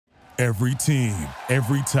Every team,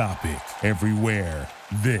 every topic, everywhere.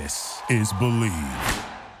 This is Believe.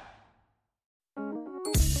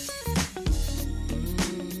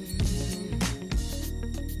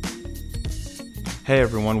 Hey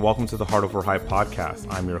everyone, welcome to the Heart Over Hype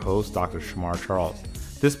podcast. I'm your host, Dr. Shamar Charles.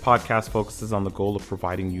 This podcast focuses on the goal of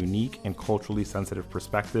providing unique and culturally sensitive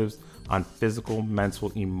perspectives on physical,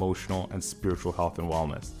 mental, emotional, and spiritual health and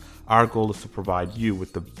wellness. Our goal is to provide you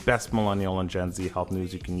with the best millennial and Gen Z health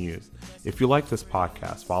news you can use. If you like this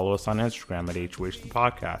podcast, follow us on Instagram at HOH the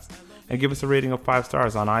Podcast and give us a rating of 5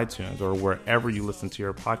 stars on iTunes or wherever you listen to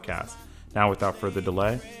your podcast. Now, without further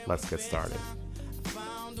delay, let's get started.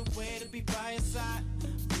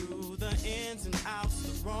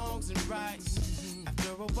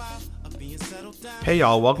 Hey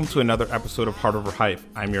y'all, welcome to another episode of Heart Over Hype.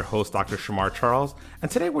 I'm your host, Dr. Shamar Charles,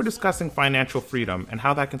 and today we're discussing financial freedom and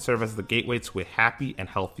how that can serve as the gateway to a happy and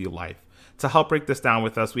healthy life. To help break this down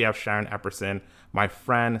with us, we have Sharon Epperson, my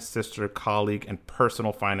friend, sister, colleague, and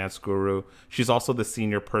personal finance guru. She's also the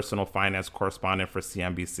senior personal finance correspondent for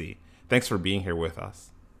CNBC. Thanks for being here with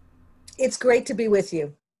us. It's great to be with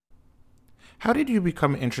you. How did you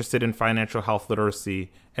become interested in financial health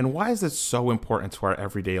literacy, and why is it so important to our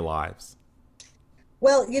everyday lives?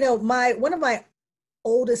 Well, one of my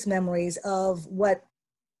oldest memories of what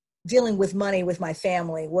dealing with money with my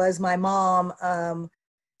family was my mom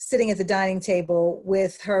sitting at the dining table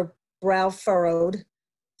with her brow furrowed,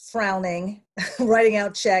 frowning, writing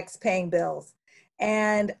out checks, paying bills.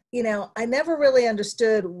 And, I never really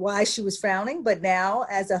understood why she was frowning, but now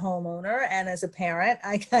as a homeowner and as a parent,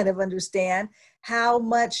 I kind of understand how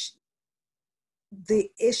much the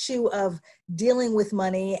issue of dealing with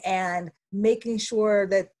money and making sure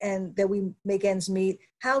that we make ends meet,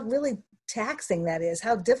 how really taxing that is,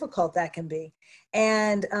 how difficult that can be.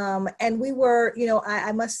 And we were,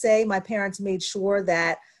 I must say my parents made sure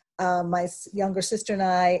that my younger sister and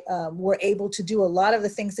I were able to do a lot of the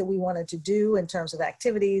things that we wanted to do in terms of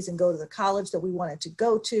activities and go to the college that we wanted to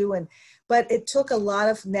go to. But it took a lot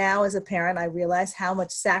of, now as a parent, I realized how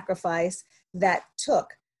much sacrifice that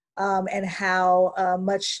took and how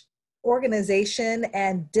much organization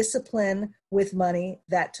and discipline with money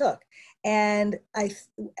that took. And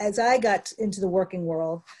as I got into the working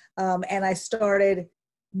world and I started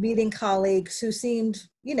meeting colleagues who seemed,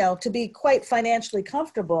 to be quite financially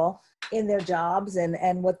comfortable in their jobs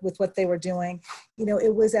and with what they were doing,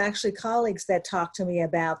 it was actually colleagues that talked to me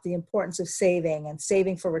about the importance of saving and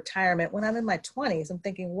saving for retirement. When I'm in my 20s, I'm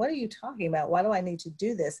thinking, what are you talking about? Why do I need to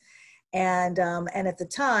do this? And at the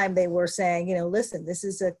time they were saying, listen, this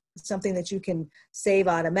is something that you can save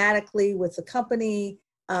automatically with the company.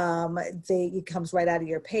 It comes right out of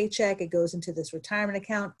your paycheck. It goes into this retirement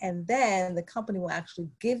account. And then the company will actually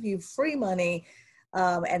give you free money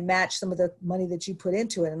and match some of the money that you put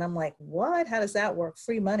into it. And I'm like, what? How does that work?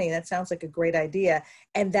 Free money? That sounds like a great idea.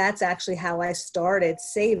 And that's actually how I started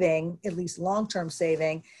saving, at least long-term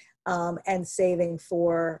saving, and saving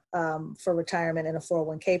for retirement in a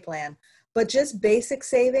 401k plan. But just basic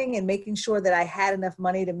saving and making sure that I had enough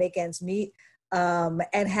money to make ends meet and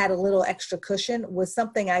had a little extra cushion was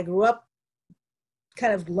something I grew up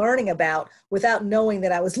kind of learning about without knowing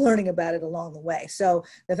that I was learning about it along the way. So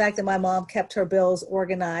the fact that my mom kept her bills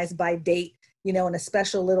organized by date, in a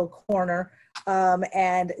special little corner,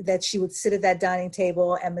 and that she would sit at that dining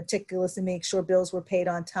table and meticulously make sure bills were paid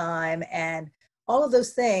on time and all of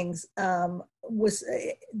those things was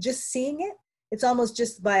just seeing it. It's almost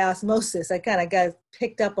just by osmosis. I kind of got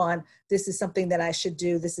picked up on, this is something that I should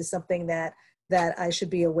do. This is something that I should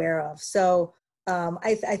be aware of. So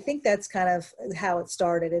I think that's kind of how it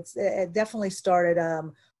started. It definitely started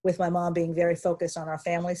with my mom being very focused on our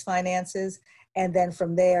family's finances. And then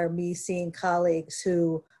from there, me seeing colleagues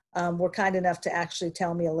who were kind enough to actually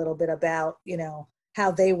tell me a little bit about,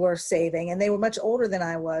 how they were saving. And they were much older than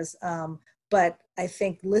I was. But I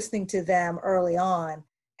think listening to them early on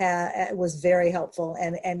was very helpful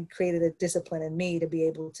and created a discipline in me to be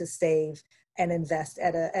able to save and invest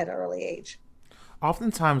at an early age.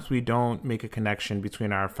 Oftentimes, we don't make a connection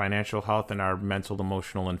between our financial health and our mental,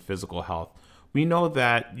 emotional, and physical health. We know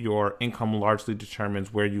that your income largely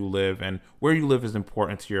determines where you live, and where you live is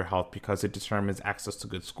important to your health because it determines access to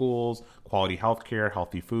good schools, quality healthcare,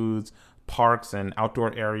 healthy foods, parks and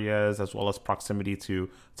outdoor areas, as well as proximity to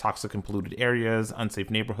toxic and polluted areas,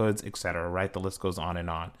 unsafe neighborhoods, etc., right? The list goes on and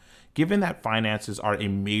on. Given that finances are a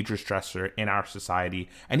major stressor in our society,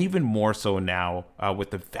 and even more so now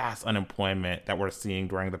with the vast unemployment that we're seeing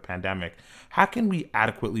during the pandemic, how can we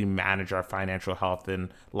adequately manage our financial health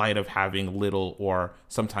in light of having little or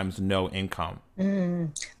sometimes no income?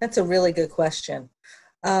 That's a really good question.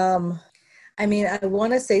 I mean, I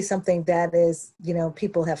want to say something that is,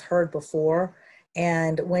 people have heard before.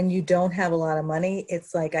 And when you don't have a lot of money,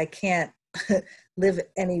 it's like I can't live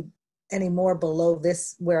any more below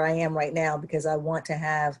this where I am right now, because I want to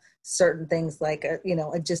have certain things like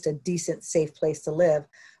just a decent, safe place to live.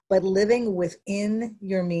 But living within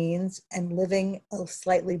your means and living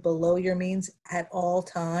slightly below your means at all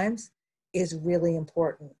times is really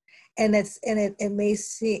important. And it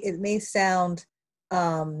may sound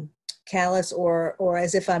um, callous or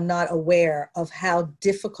as if I'm not aware of how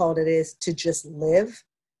difficult it is to just live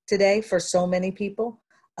today for so many people,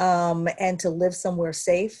 and to live somewhere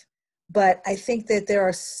safe. But I think that there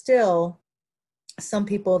are still some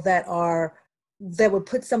people that would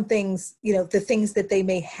put some things, the things that they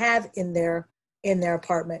may have in their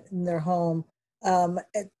apartment, in their home,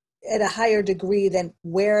 at a higher degree than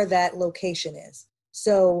where that location is.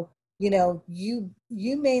 So, you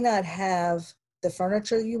may not have the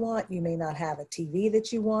furniture you want, you may not have a TV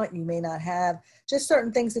that you want, you may not have just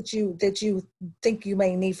certain things that you think you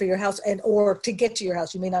may need for your house, and or to get to your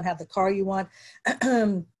house. You may not have the car you want.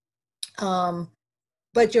 um,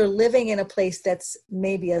 but you're living in a place that's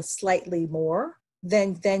maybe a slightly more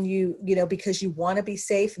than because you want to be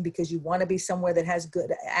safe, and because you want to be somewhere that has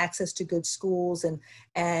good access to good schools and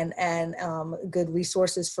good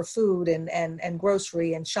resources for food and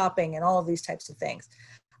grocery and shopping and all of these types of things.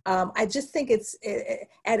 I just think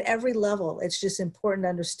at every level, it's just important to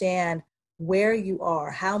understand where you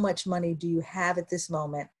are, how much money do you have at this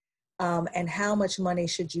moment, and how much money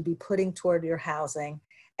should you be putting toward your housing.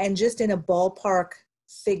 And just in a ballpark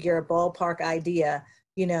figure, ballpark idea,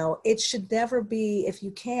 it should never be, if you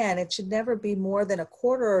can, it should never be more than a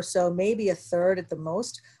quarter or so, maybe a third at the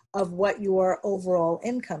most, of what your overall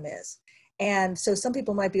income is. And so some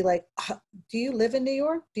people might be like, do you live in New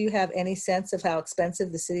York? Do you have any sense of how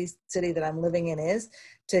expensive the city that I'm living in is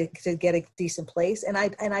to get a decent place? And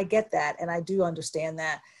I get that. And I do understand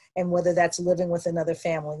that. And whether that's living with another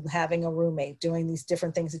family, having a roommate, doing these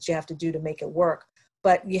different things that you have to do to make it work.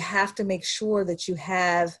 But you have to make sure that you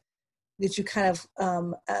have, that you kind of,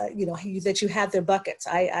 that you have their buckets.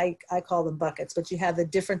 I call them buckets, but you have the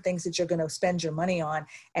different things that you're going to spend your money on.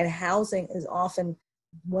 And housing is often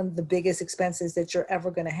one of the biggest expenses that you're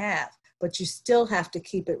ever going to have. But you still have to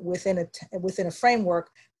keep it within a framework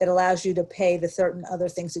that allows you to pay the certain other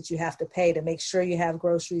things that you have to pay to make sure you have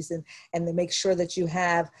groceries and to make sure that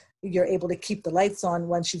you're able to keep the lights on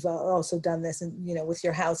once you've also done this, and with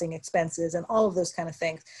your housing expenses and all of those kind of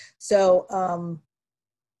things. So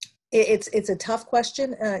it's a tough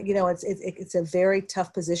question. It's a very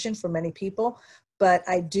tough position for many people. But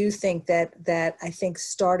I do think that I think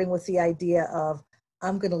starting with the idea of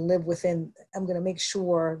I'm going to make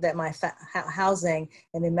sure that my housing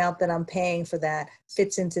and the amount that I'm paying for that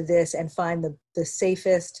fits into this, and find the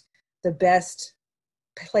safest, the best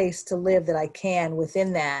place to live that I can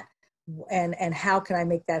within that. And how can I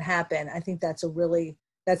make that happen? I think that's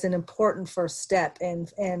an important first step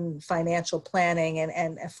in financial planning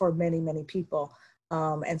and for many, many people.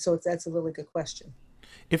 And so that's a really good question.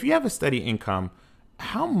 If you have a steady income,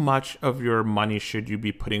 how much of your money should you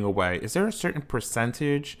be putting away? Is there a certain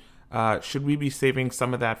percentage? Should we be saving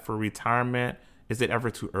some of that for retirement? Is it ever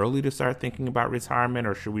too early to start thinking about retirement,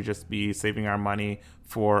 or should we just be saving our money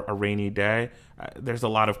for a rainy day? There's a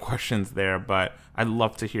lot of questions there, but I'd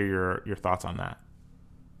love to hear your thoughts on that.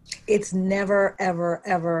 It's never, ever,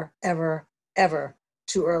 ever, ever, ever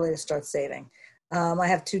too early to start saving. I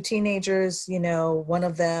have two teenagers. One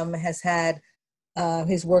of them has had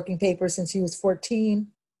his working papers since he was 14.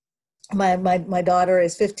 My daughter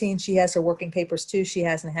is 15. She has her working papers too. She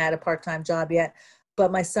hasn't had a part-time job yet,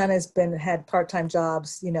 but my son has had part-time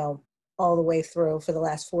jobs, all the way through for the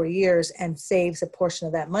last 4 years, and saves a portion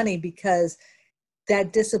of that money, because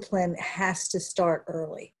that discipline has to start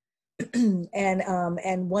early.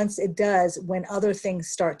 And once it does, when other things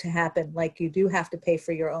start to happen, like you do have to pay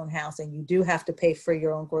for your own housing, you do have to pay for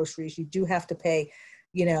your own groceries, you do have to pay,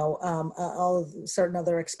 all of certain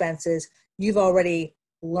other expenses, you've already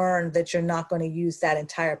learned that you're not going to use that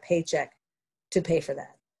entire paycheck to pay for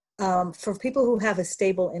that. For people who have a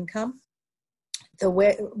stable income,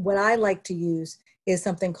 what I like to use is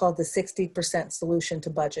something called the 60% solution to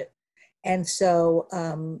budget. And so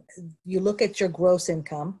you look at your gross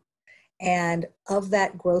income, and of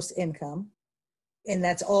that gross income, and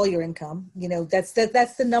that's all your income, that's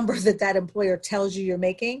the number that employer tells you you're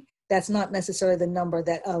making. That's not necessarily the number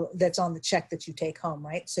that's on the check that you take home,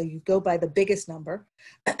 right? So you go by the biggest number,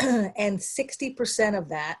 and 60% of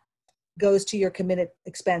that goes to your committed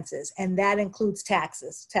expenses. And that includes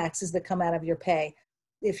taxes that come out of your pay.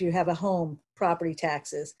 if you have a home, property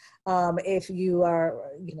taxes, if you are,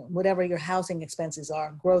 whatever your housing expenses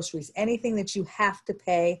are, groceries, anything that you have to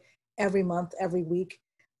pay every month, every week.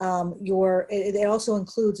 It also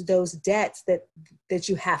includes those debts that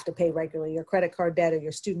you have to pay regularly, your credit card debt or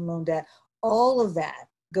your student loan debt. All of that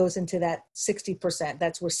goes into that 60%.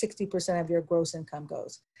 That's where 60% of your gross income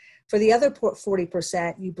goes. For the other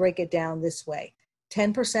 40%, you break it down this way.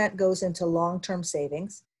 10% goes into long-term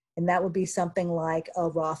savings, and that would be something like a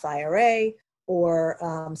Roth IRA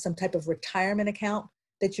or some type of retirement account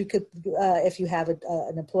that you could, if you have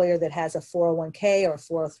an employer that has a 401k or a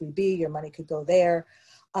 403b, your money could go there.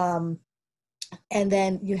 And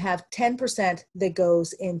then you have 10% that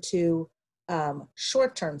goes into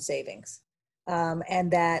short-term savings.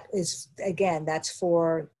 And that is, again, that's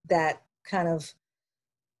for that kind of,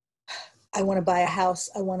 I want to buy a house,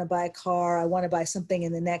 I want to buy a car, I want to buy something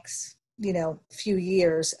in the next, few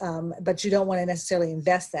years, but you don't want to necessarily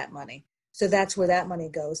invest that money. So that's where that money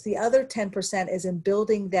goes. The other 10% is in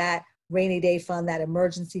building that rainy day fund, that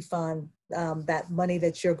emergency fund, that money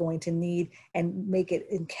that you're going to need, and make it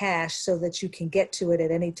in cash so that you can get to it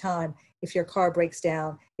at any time. If your car breaks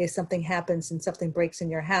down, if something happens and something breaks in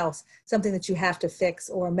your house, something that you have to fix,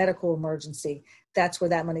 or a medical emergency, that's where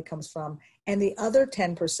that money comes from. And the other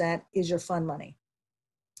 10% is your fun money.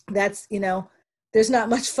 That's, there's not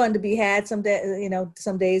much fun to be had some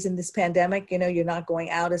days in this pandemic, you're not going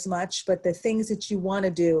out as much, but the things that you want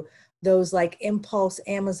to do, those like impulse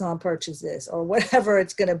Amazon purchases or whatever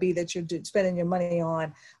it's going to be that you're spending your money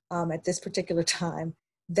on at this particular time,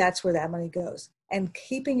 that's where that money goes. And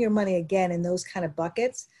keeping your money, again, in those kind of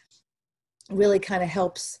buckets really kind of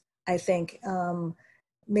helps, I think,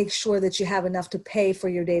 make sure that you have enough to pay for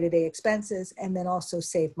your day-to-day expenses and then also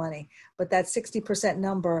save money. But that 60%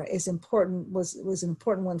 number is important, was an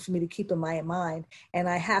important one for me to keep in my mind. And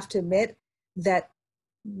I have to admit that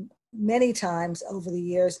many times over the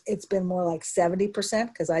years, it's been more like 70%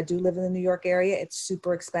 because I do live in the New York area. It's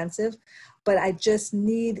super expensive, but I just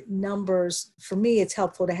need numbers. For me, it's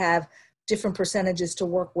helpful to have different percentages to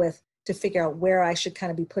work with to figure out where I should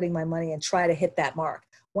kind of be putting my money and try to hit that mark.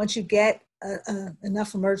 Once you get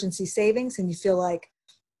enough emergency savings and you feel like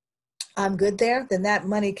I'm good there, then that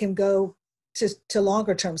money can go to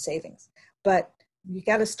longer term savings. But you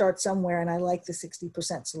got to start somewhere, and I like the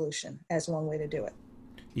 60% solution as one way to do it.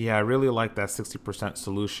 Yeah, I really like that 60%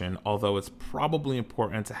 solution, although it's probably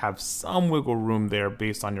important to have some wiggle room there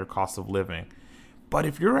based on your cost of living. But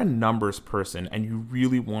if you're a numbers person and you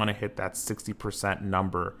really want to hit that 60%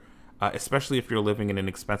 number, especially if you're living in an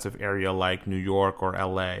expensive area like New York or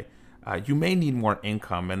LA, you may need more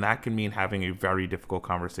income, and that can mean having a very difficult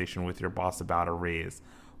conversation with your boss about a raise.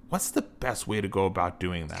 What's the best way to go about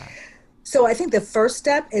doing that? So I think the first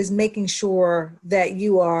step is making sure that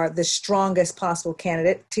you are the strongest possible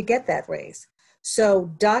candidate to get that raise.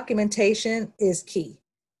 So documentation is key.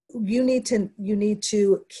 You need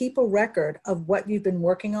to keep a record of what you've been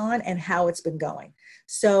working on and how it's been going.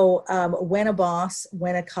 So when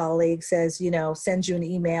a colleague says, sends you an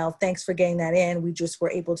email, thanks for getting that in, we just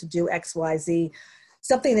were able to do X, Y, Z,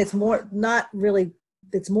 something that's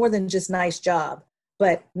that's more than just nice job,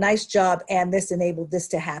 but nice job and this enabled this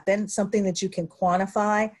to happen, something that you can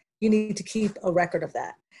quantify. You need to keep a record of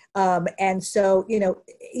that. And so,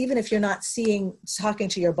 even if you're not talking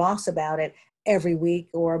to your boss about it every week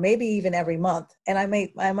or maybe even every month, and I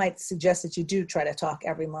might suggest that you do try to talk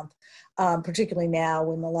every month, particularly now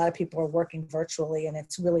when a lot of people are working virtually, and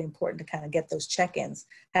it's really important to kind of get those check-ins,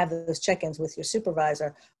 have those check-ins with your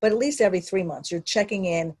supervisor. But at least every 3 months, you're checking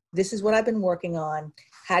in. This is what I've been working on.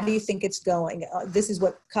 How do you think it's going? This is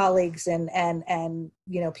what colleagues and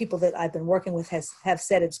people that I've been working with have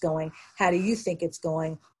said it's going. How do you think it's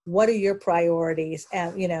going? What are your priorities?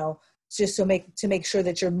 Just to make sure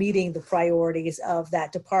that you're meeting the priorities of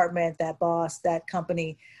that department, that boss, that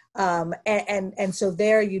company, and so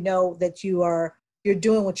there that you're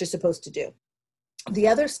doing what you're supposed to do. The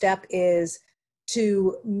other step is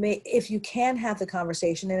to if you can have the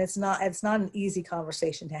conversation, and it's not an easy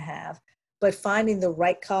conversation to have, but finding the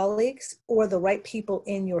right colleagues or the right people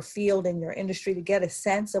in your field, in your industry, to get a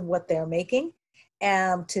sense of what they're making,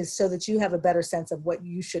 so that you have a better sense of what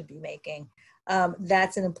you should be making.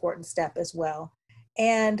 That's an important step as well.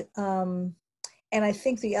 And I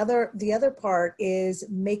think the other part is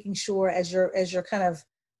making sure as you're kind of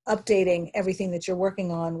updating everything that you're working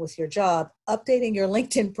on with your job, updating your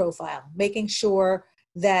LinkedIn profile, making sure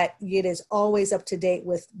that it is always up to date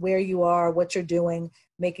with where you are, what you're doing,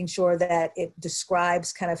 making sure that it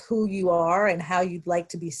describes kind of who you are and how you'd like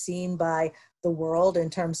to be seen by the world in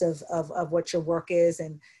terms of what your work is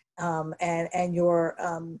and your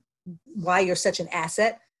why you're such an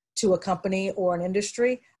asset to a company or an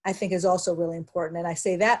industry, I think is also really important. And I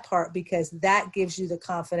say that part because that gives you the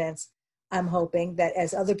confidence. I'm hoping that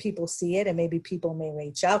as other people see it, and maybe people may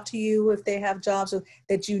reach out to you if they have jobs,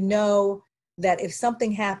 that you know that if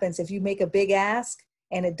something happens, if you make a big ask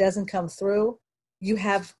and it doesn't come through, you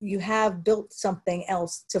have built something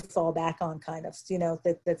else to fall back on, kind of,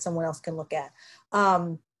 that someone else can look at.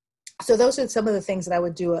 So those are some of the things that I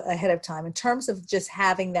would do ahead of time in terms of just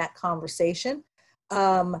having that conversation.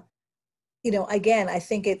 Again, I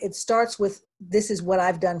think it starts with, this is what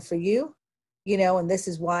I've done for you, and this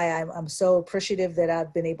is why I'm so appreciative that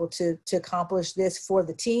I've been able to accomplish this for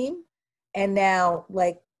the team. And now,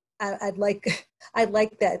 like, I'd like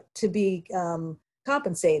that to be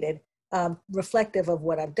compensated, reflective of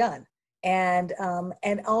what I've done. And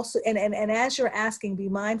also, and as you're asking, be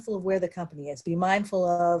mindful of where the company is. Be mindful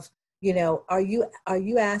of, are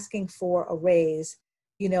you asking for a raise,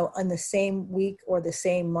 on the same week or the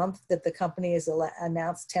same month that the company has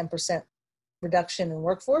announced 10% reduction in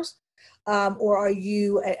workforce? Or are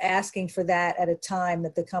you asking for that at a time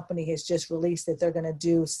that the company has just released that they're going to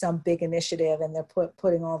do some big initiative and they're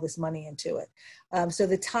putting all this money into it? So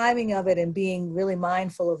the timing of it and being really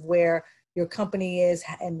mindful of where your company is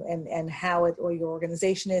and how it, or your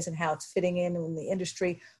organization is, and how it's fitting in the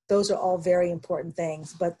industry, those are all very important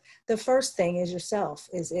things. But the first thing is yourself,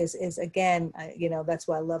 is again, that's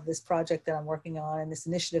why I love this project that I'm working on and this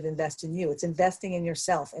initiative, Invest in You. It's investing in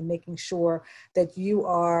yourself and making sure that you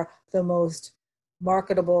are the most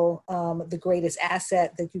marketable, the greatest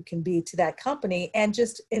asset that you can be to that company. And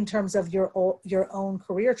just in terms of your own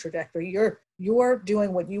career trajectory, you're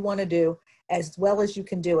doing what you want to do as well as you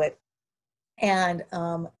can do it. And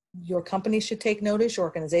your company should take notice, your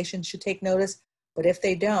organization should take notice. But if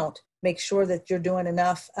they don't, make sure that you're doing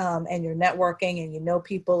enough and you're networking and you know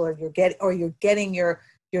people, or you're getting your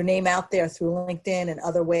name out there through LinkedIn and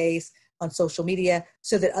other ways on social media,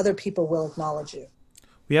 so that other people will acknowledge you.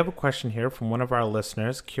 We have a question here from one of our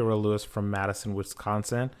listeners, Kira Lewis from Madison,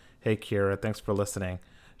 Wisconsin. Hey, Kira, thanks for listening.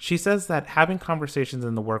 She says that having conversations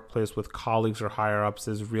in the workplace with colleagues or higher-ups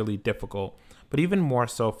is really difficult, but even more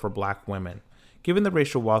so for Black women. Given the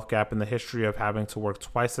racial wealth gap and the history of having to work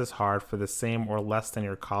twice as hard for the same or less than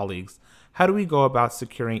your colleagues, how do we go about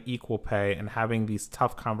securing equal pay and having these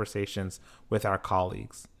tough conversations with our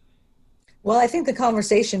colleagues? Well, I think the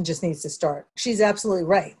conversation just needs to start. She's absolutely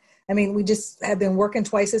right. I mean, we just have been working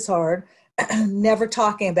twice as hard, never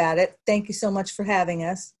talking about it. Thank you so much for having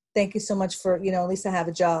us. Thank you so much for, at least I have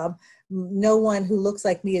a job. No one who looks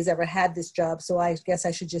like me has ever had this job, so I guess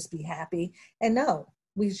I should just be happy. And no,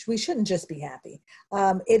 we shouldn't just be happy.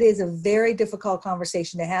 It is a very difficult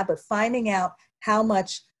conversation to have, but finding out how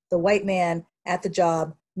much the white man at the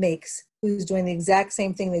job makes, who's doing the exact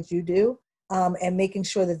same thing that you do, and making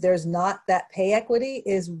sure that there's not that pay equity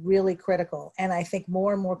is really critical. And I think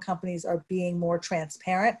more and more companies are being more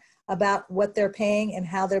transparent about what they're paying and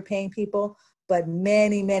how they're paying people, but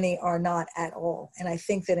many, many are not at all. And I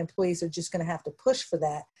think that employees are just going to have to push for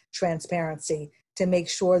that transparency to make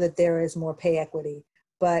sure that there is more pay equity.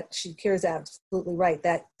 But Kira's absolutely right.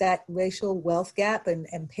 That racial wealth gap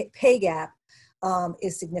and pay gap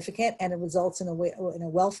is significant, and it results in a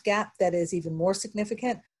wealth gap that is even more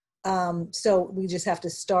significant. So we just have to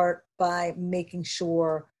start by making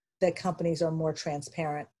sure that companies are more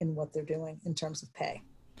transparent in what they're doing in terms of pay.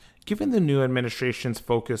 Given the new administration's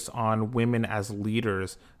focus on women as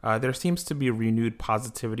leaders, there seems to be a renewed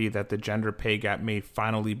positivity that the gender pay gap may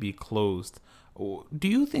finally be closed. Do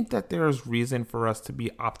you think that there is reason for us to be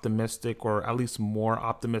optimistic, or at least more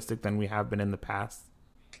optimistic than we have been in the past?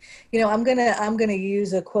 I'm gonna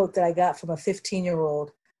use a quote that I got from a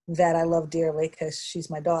 15-year-old that I love dearly because she's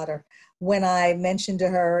my daughter. When I mentioned to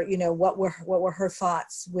her, what were her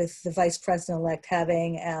thoughts with the vice president-elect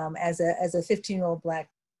having as a 15-year-old Black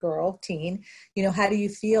girl, teen, how do you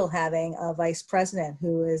feel having a vice president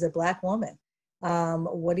who is a Black woman?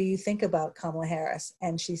 What do you think about Kamala Harris?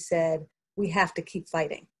 And she said, we have to keep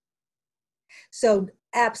fighting. So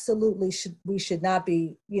absolutely we should not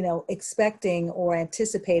be, expecting or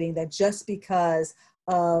anticipating that just because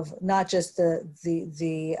of not just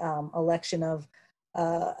the election of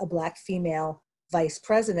a Black female vice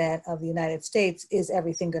president of the United States is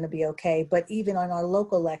everything going to be okay. But even on our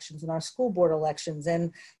local elections and our school board elections,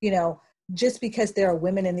 and, just because there are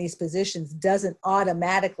women in these positions doesn't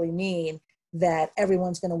automatically mean that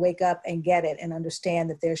everyone's going to wake up and get it and understand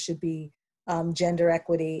that there should be gender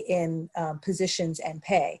equity in positions and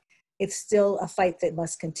pay. It's still a fight that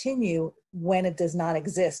must continue when it does not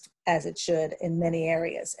exist as it should in many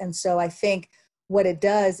areas. And so I think what it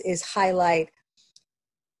does is highlight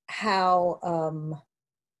how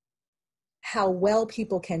how well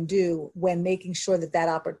people can do when making sure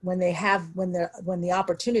that when the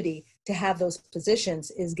opportunity to have those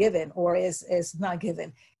positions is given, or is not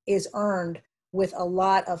given, is earned with a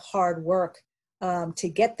lot of hard work to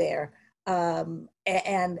get there. But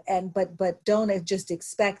don't just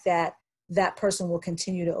expect that that person will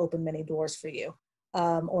continue to open many doors for you,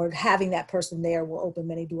 or having that person there will open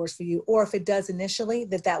many doors for you. Or if it does initially,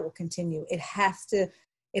 that will continue. It has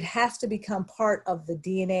to become part of the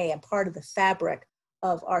DNA and part of the fabric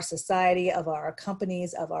of our society, of our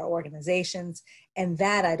companies, of our organizations. And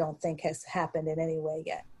that I don't think has happened in any way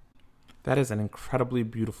yet. That is an incredibly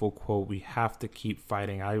beautiful quote. We have to keep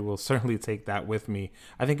fighting. I will certainly take that with me.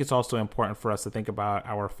 I think it's also important for us to think about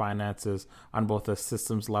our finances on both a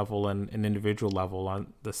systems level and an individual level.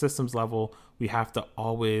 On the systems level, we have to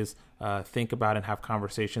always think about and have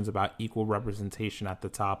conversations about equal representation at the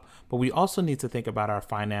top. But we also need to think about our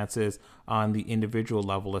finances on the individual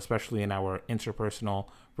level, especially in our interpersonal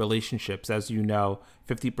relationships. As you know,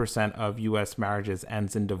 50% of U.S. marriages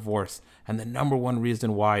ends in divorce. And the number one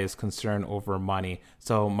reason why is concern over money.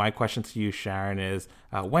 So my question to you, Sharon, is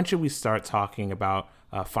when should we start talking about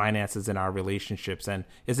finances in our relationships? And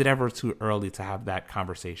is it ever too early to have that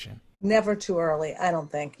conversation? Never too early, I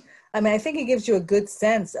don't think. I mean, I think it gives you a good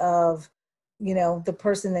sense of, the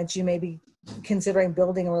person that you may be considering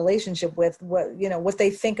building a relationship with, what they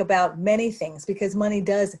think about many things, because money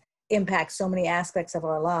does impact so many aspects of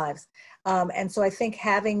our lives. And so I think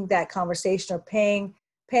having that conversation, or paying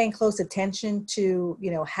close attention to,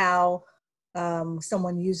 how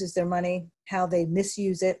someone uses their money, how they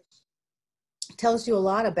misuse it, tells you a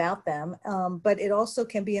lot about them. But it also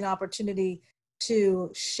can be an opportunity to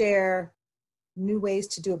share new ways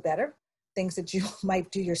to do it better, things that you might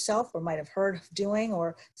do yourself or might have heard of doing,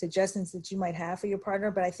 or suggestions that you might have for your partner.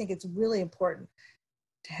 But I think it's really important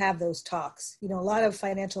to have those talks. A lot of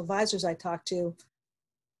financial advisors I talk to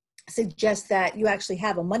suggest that you actually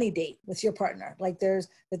have a money date with your partner. Like there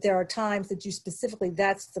are times that you specifically,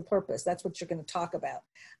 that's the purpose, that's what you're going to talk about.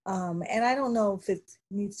 And I don't know if it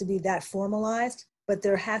needs to be that formalized, but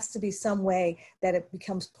there has to be some way that it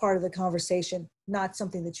becomes part of the conversation, not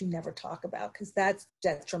something that you never talk about, because that's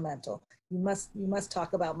detrimental. You must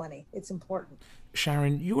talk about money. It's important.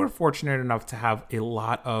 Sharon, you were fortunate enough to have a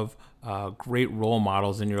lot of great role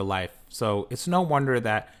models in your life. So it's no wonder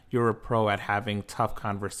that you're a pro at having tough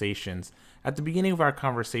conversations. At the beginning of our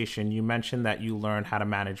conversation, you mentioned that you learned how to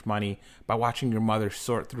manage money by watching your mother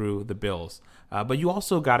sort through the bills. But you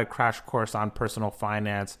also got a crash course on personal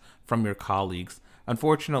finance from your colleagues.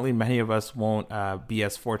 Unfortunately, many of us won't be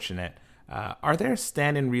as fortunate. Are there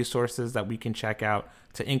stand-in resources that we can check out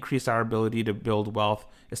to increase our ability to build wealth,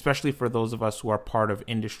 especially for those of us who are part of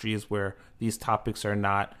industries where these topics are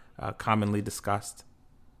not commonly discussed?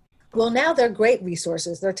 Well, now there are great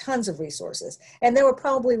resources. There are tons of resources. And there were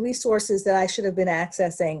probably resources that I should have been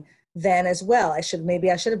accessing then as well. I should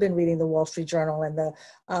have been reading the Wall Street Journal and the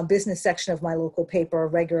business section of my local paper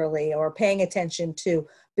regularly, or paying attention to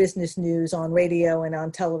business news on radio and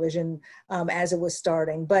on television as it was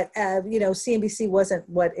starting. But, CNBC wasn't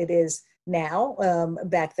what it is now.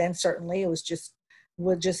 Back then, certainly, it was just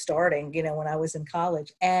starting, when I was in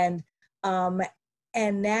college. And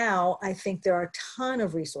now I think there are a ton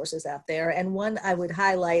of resources out there. And one I would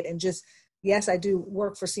highlight, and yes, I do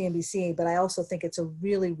work for CNBC, but I also think it's a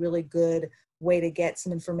really, really good way to get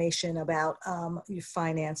some information about your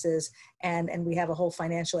finances. And we have a whole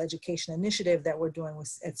financial education initiative that we're doing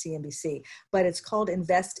at CNBC, but it's called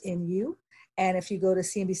Invest in You. And if you go to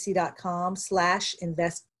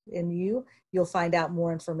cnbc.com/investinYou, you'll find out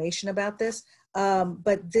more information about this.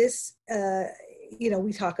 But this,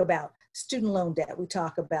 we talk about student loan debt, we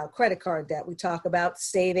talk about credit card debt, we talk about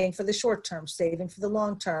saving for the short term, saving for the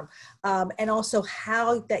long term, and also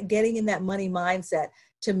how that getting in that money mindset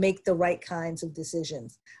to make the right kinds of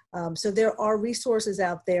decisions. So there are resources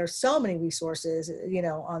out there, so many resources,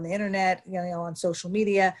 on the internet, on social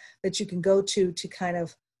media, that you can go to kind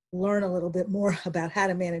of learn a little bit more about how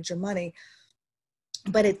to manage your money.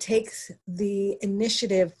 But it takes the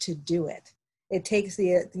initiative to do it. It takes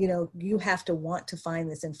you have to want to find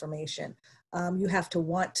this information. You have to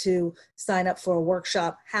want to sign up for a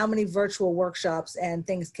workshop. How many virtual workshops and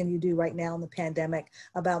things can you do right now in the pandemic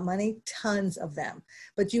about money? Tons of them.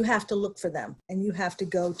 But you have to look for them, and you have to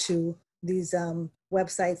go to these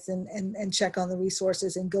websites and check on the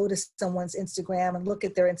resources, and go to someone's Instagram and look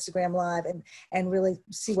at their Instagram live and really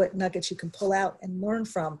see what nuggets you can pull out and learn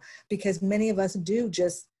from, because many of us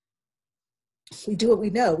we do what we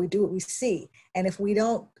know, we do what we see. And if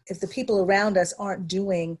the people around us aren't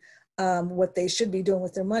doing what they should be doing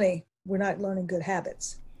with their money, we're not learning good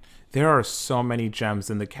habits. There are so many gems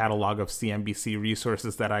in the catalog of CNBC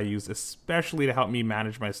resources that I use, especially to help me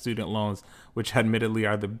manage my student loans, which admittedly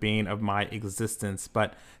are the bane of my existence.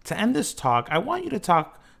 But to end this talk, I want you to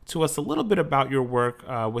talk to us a little bit about your work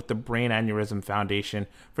with the Brain Aneurysm Foundation.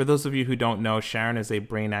 For those of you who don't know, Sharon is a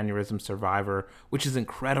brain aneurysm survivor, which is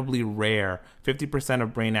incredibly rare. 50%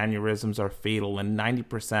 of brain aneurysms are fatal and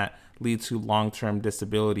 90% lead to long-term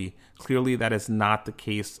disability. Clearly, that is not the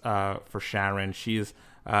case for Sharon. She is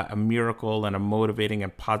a miracle and a motivating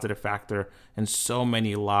and positive factor in so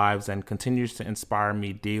many lives and continues to inspire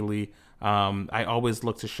me daily. I always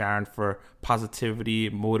look to Sharon for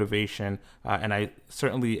positivity, motivation, and I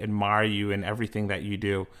certainly admire you in everything that you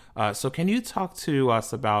do. So can you talk to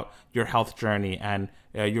us about your health journey and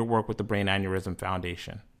your work with the Brain Aneurysm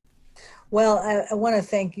Foundation? Well, I want to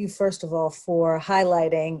thank you, first of all, for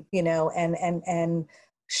highlighting, and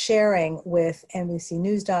sharing with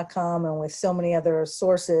NBCnews.com and with so many other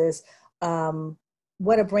sources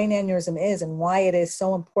what a brain aneurysm is and why it is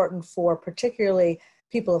so important for particularly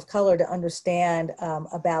people of color to understand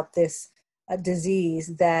about this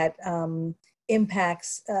disease that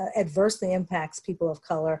adversely impacts people of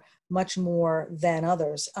color much more than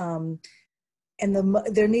others.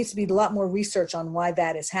 There needs to be a lot more research on why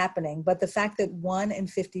that is happening. But the fact that 1 in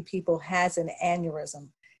 50 people has an aneurysm,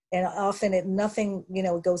 and often nothing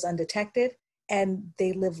goes undetected, and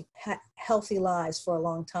they live healthy lives for a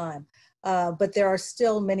long time. But there are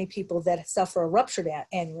still many people that suffer a ruptured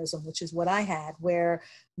aneurysm, which is what I had, where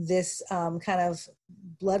this kind of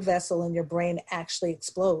blood vessel in your brain actually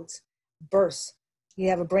explodes, bursts. You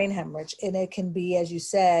have a brain hemorrhage, and it can be, as you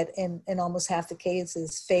said, in almost half the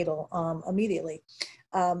cases, fatal immediately.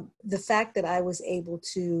 The fact that I was able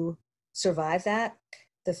to survive that,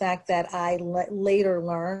 the fact that I later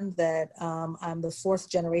learned that I'm the 4th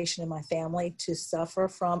generation in my family to suffer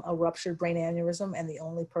from a ruptured brain aneurysm and the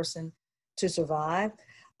only person to survive,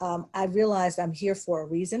 I realized I'm here for a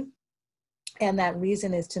reason. And that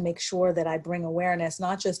reason is to make sure that I bring awareness,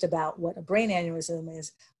 not just about what a brain aneurysm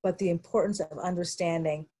is, but the importance of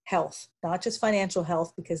understanding health, not just financial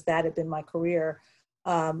health, because that had been my career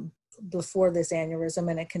before this aneurysm,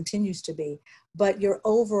 and it continues to be, but your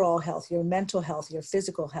overall health, your mental health, your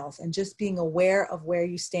physical health, and just being aware of where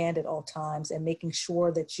you stand at all times and making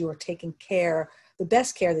sure that you are taking care, the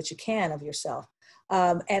best care that you can of yourself.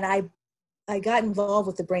 And I got involved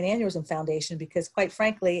with the Brain Aneurysm Foundation because, quite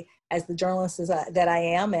frankly, as the journalist that I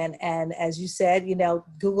am, and as you said,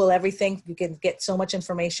 Google everything, you can get so much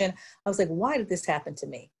information. I was like, why did this happen to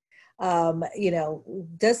me?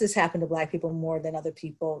 Does this happen to Black people more than other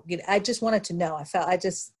people? I just wanted to know.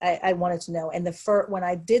 I wanted to know. And when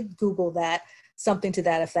I did Google that, something to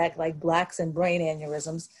that effect, like Blacks and brain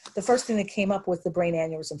aneurysms, the first thing that came up was the Brain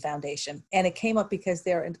Aneurysm Foundation. And it came up because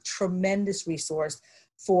they're a tremendous resource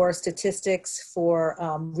for statistics, for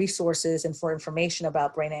resources, and for information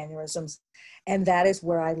about brain aneurysms. And that is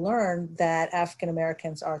where I learned that African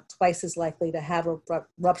Americans are twice as likely to have a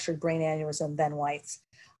ruptured brain aneurysm than whites.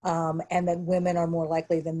 And that women are more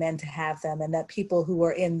likely than men to have them, and that people who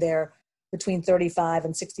are in their between 35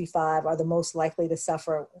 and 65 are the most likely to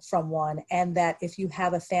suffer from one, and that if you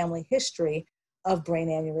have a family history of brain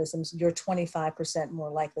aneurysms, you're 25% more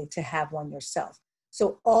likely to have one yourself.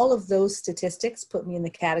 So all of those statistics put me in the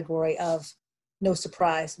category of no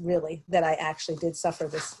surprise, really, that I actually did suffer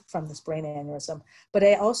from this brain aneurysm. But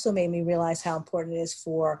it also made me realize how important it is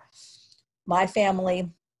for my family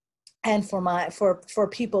and for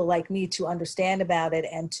people like me to understand about it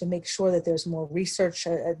and to make sure that there's more research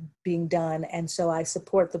being done. And so I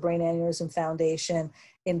support the Brain Aneurysm Foundation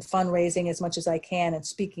in fundraising as much as I can and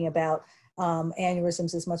speaking about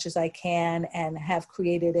aneurysms as much as I can, and have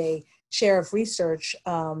created a share of research,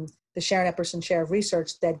 the Sharon Epperson Share of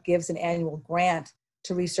Research, that gives an annual grant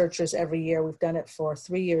to researchers every year. We've done it for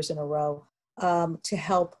 3 years in a row to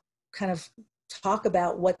help kind of talk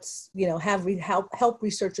about help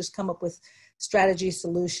researchers come up with strategy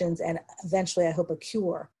solutions, and eventually I hope a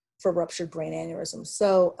cure for ruptured brain aneurysms.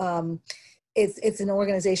 So it's an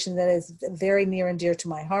organization that is very near and dear to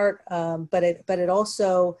my heart, but it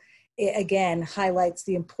also, again, highlights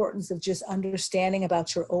the importance of just understanding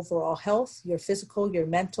about your overall health, your physical, your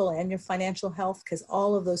mental, and your financial health, because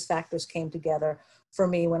all of those factors came together for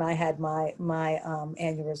me when I had my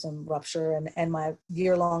aneurysm rupture, and my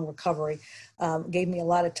year-long recovery gave me a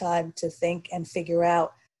lot of time to think and figure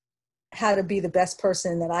out how to be the best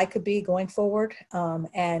person that I could be going forward,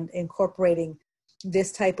 and incorporating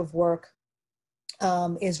this type of work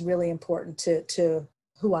is really important to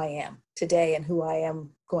who I am today and who I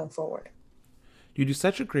am going forward. You do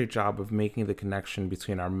such a great job of making the connection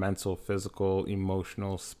between our mental, physical,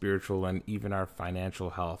 emotional, spiritual, and even our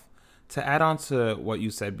financial health. To add on to what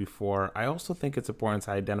you said before, I also think it's important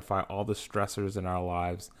to identify all the stressors in our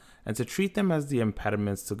lives and to treat them as the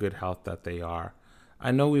impediments to good health that they are.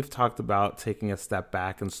 I know we've talked about taking a step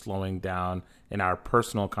back and slowing down in our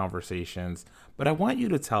personal conversations, but I want you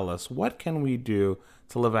to tell us, what can we do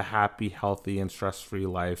to live a happy, healthy, and stress-free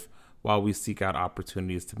life while we seek out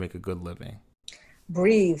opportunities to make a good living?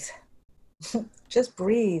 Breathe. Just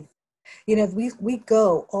breathe. You know, we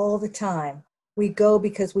go all the time. We go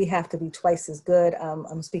because we have to be twice as good.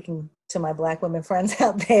 I'm speaking to my Black women friends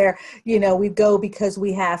out there. You know, we go because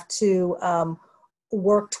we have to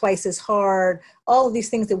work twice as hard. All of these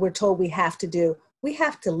things that we're told we have to do. We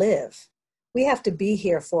have to live. We have to be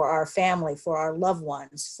here for our family, for our loved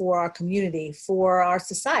ones, for our community, for our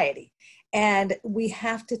society. And we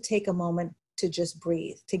have to take a moment to just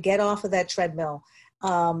breathe, to get off of that treadmill,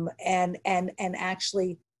 and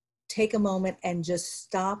actually take a moment and just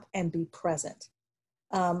stop and be present.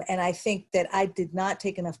 And I think that I did not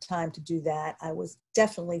take enough time to do that. I was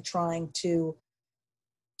definitely trying to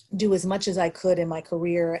do as much as I could in my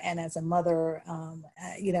career and as a mother,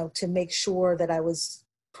 to make sure that I was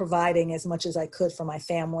providing as much as I could for my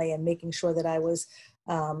family and making sure that I was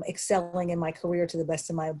excelling in my career to the best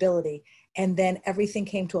of my ability. And then everything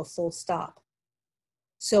came to a full stop.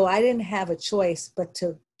 So I didn't have a choice but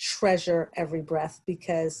to treasure every breath,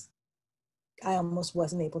 because I almost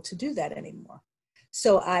wasn't able to do that anymore.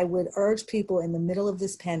 So I would urge people in the middle of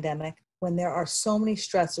this pandemic, when there are so many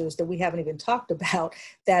stressors that we haven't even talked about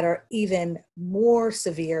that are even more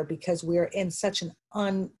severe because we're in such an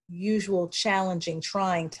unusual, challenging,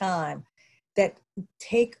 trying time, that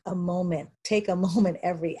take a moment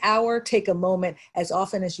every hour, take a moment as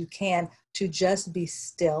often as you can to just be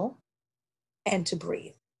still and to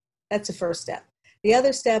breathe. That's the first step. The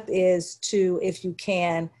other step is to, if you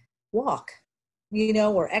can, walk,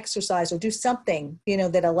 or exercise or do something,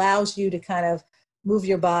 that allows you to kind of move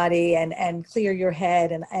your body and clear your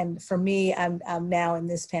head. And for me, I'm now in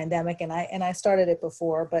this pandemic, and I started it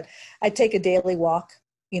before, but I take a daily walk.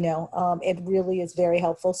 It really is very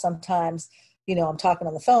helpful. Sometimes, I'm talking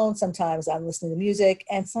on the phone, sometimes I'm listening to music,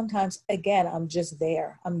 and sometimes, again, I'm just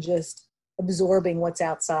there. I'm just absorbing what's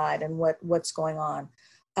outside and what's going on.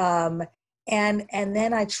 And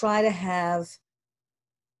then I try to have,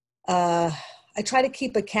 I try to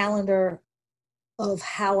keep a calendar of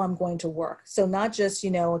how I'm going to work. So not just,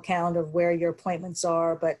 a calendar of where your appointments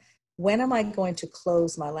are, but when am I going to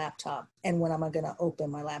close my laptop and when am I going to open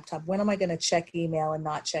my laptop? When am I going to check email and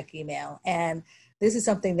not check email? And this is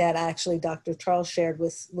something that actually Dr. Charles shared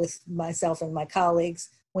with myself and my colleagues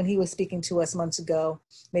when he was speaking to us months ago,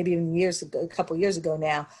 maybe even a couple years ago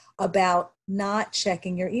now, about not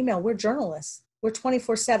checking your email. We're journalists. We're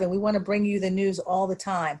 24/7. We want to bring you the news all the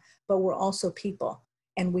time, but we're also people,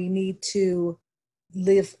 and we need to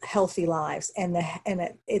live healthy lives. And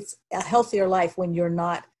it's a healthier life when you're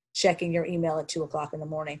not checking your email at 2:00 in the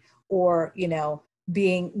morning, or,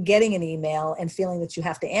 getting an email and feeling that you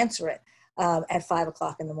have to answer it at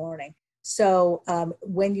 5:00 in the morning. So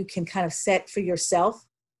when you can kind of set for yourself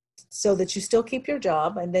so that you still keep your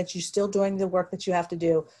job and that you're still doing the work that you have to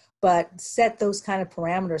do, but set those kind of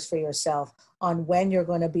parameters for yourself on when you're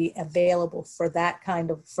going to be available for that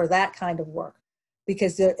kind of work.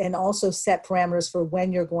 And also set parameters for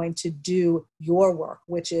when you're going to do your work,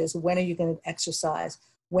 which is, when are you going to exercise?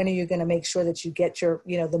 When are you going to make sure that you get your,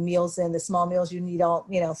 the meals in, the small meals you need all,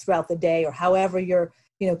 throughout the day, or however you're,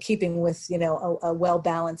 keeping with, a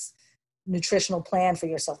well-balanced nutritional plan for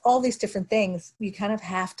yourself. All these different things, you kind of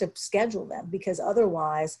have to schedule them, because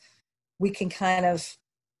otherwise we can kind of,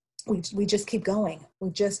 we just keep going.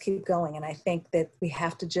 We just keep going. And I think that we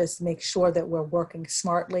have to just make sure that we're working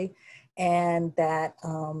smartly, and that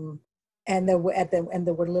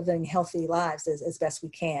that we're living healthy lives as best we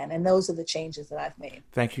can. And those are the changes that I've made.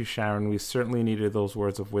 Thank you, Sharon. We certainly needed those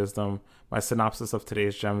words of wisdom. My synopsis of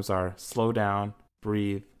today's gems are: slow down,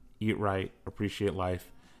 breathe, eat right, appreciate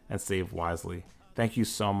life, and save wisely. Thank you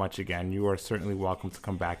so much again. You are certainly welcome to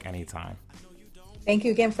come back anytime. Thank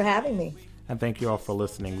you again for having me. And thank you all for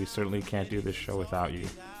listening. We certainly can't do this show without you.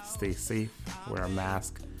 Stay safe, wear a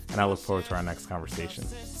mask, and I look forward to our next conversation.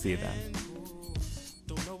 See you then.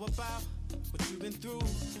 Don't know about what you've been through,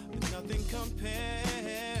 but nothing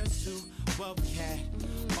compares to what we had.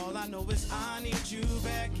 All I know is I need you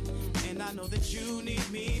back, and I know that you need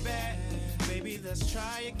me back. Baby, let's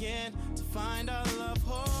try again to find our love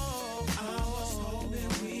whole. I was hoping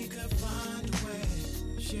we could find a way,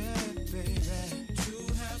 yeah, baby,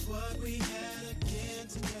 to have what we had again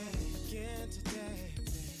today.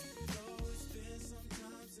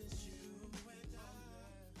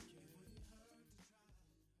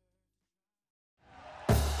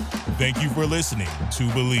 Thank you for listening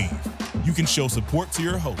to Believe. You can show support to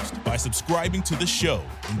your host by subscribing to the show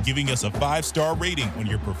and giving us a 5-star rating on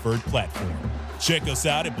your preferred platform. Check us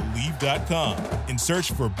out at Believe.com and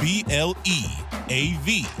search for BLEAV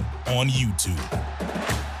on YouTube.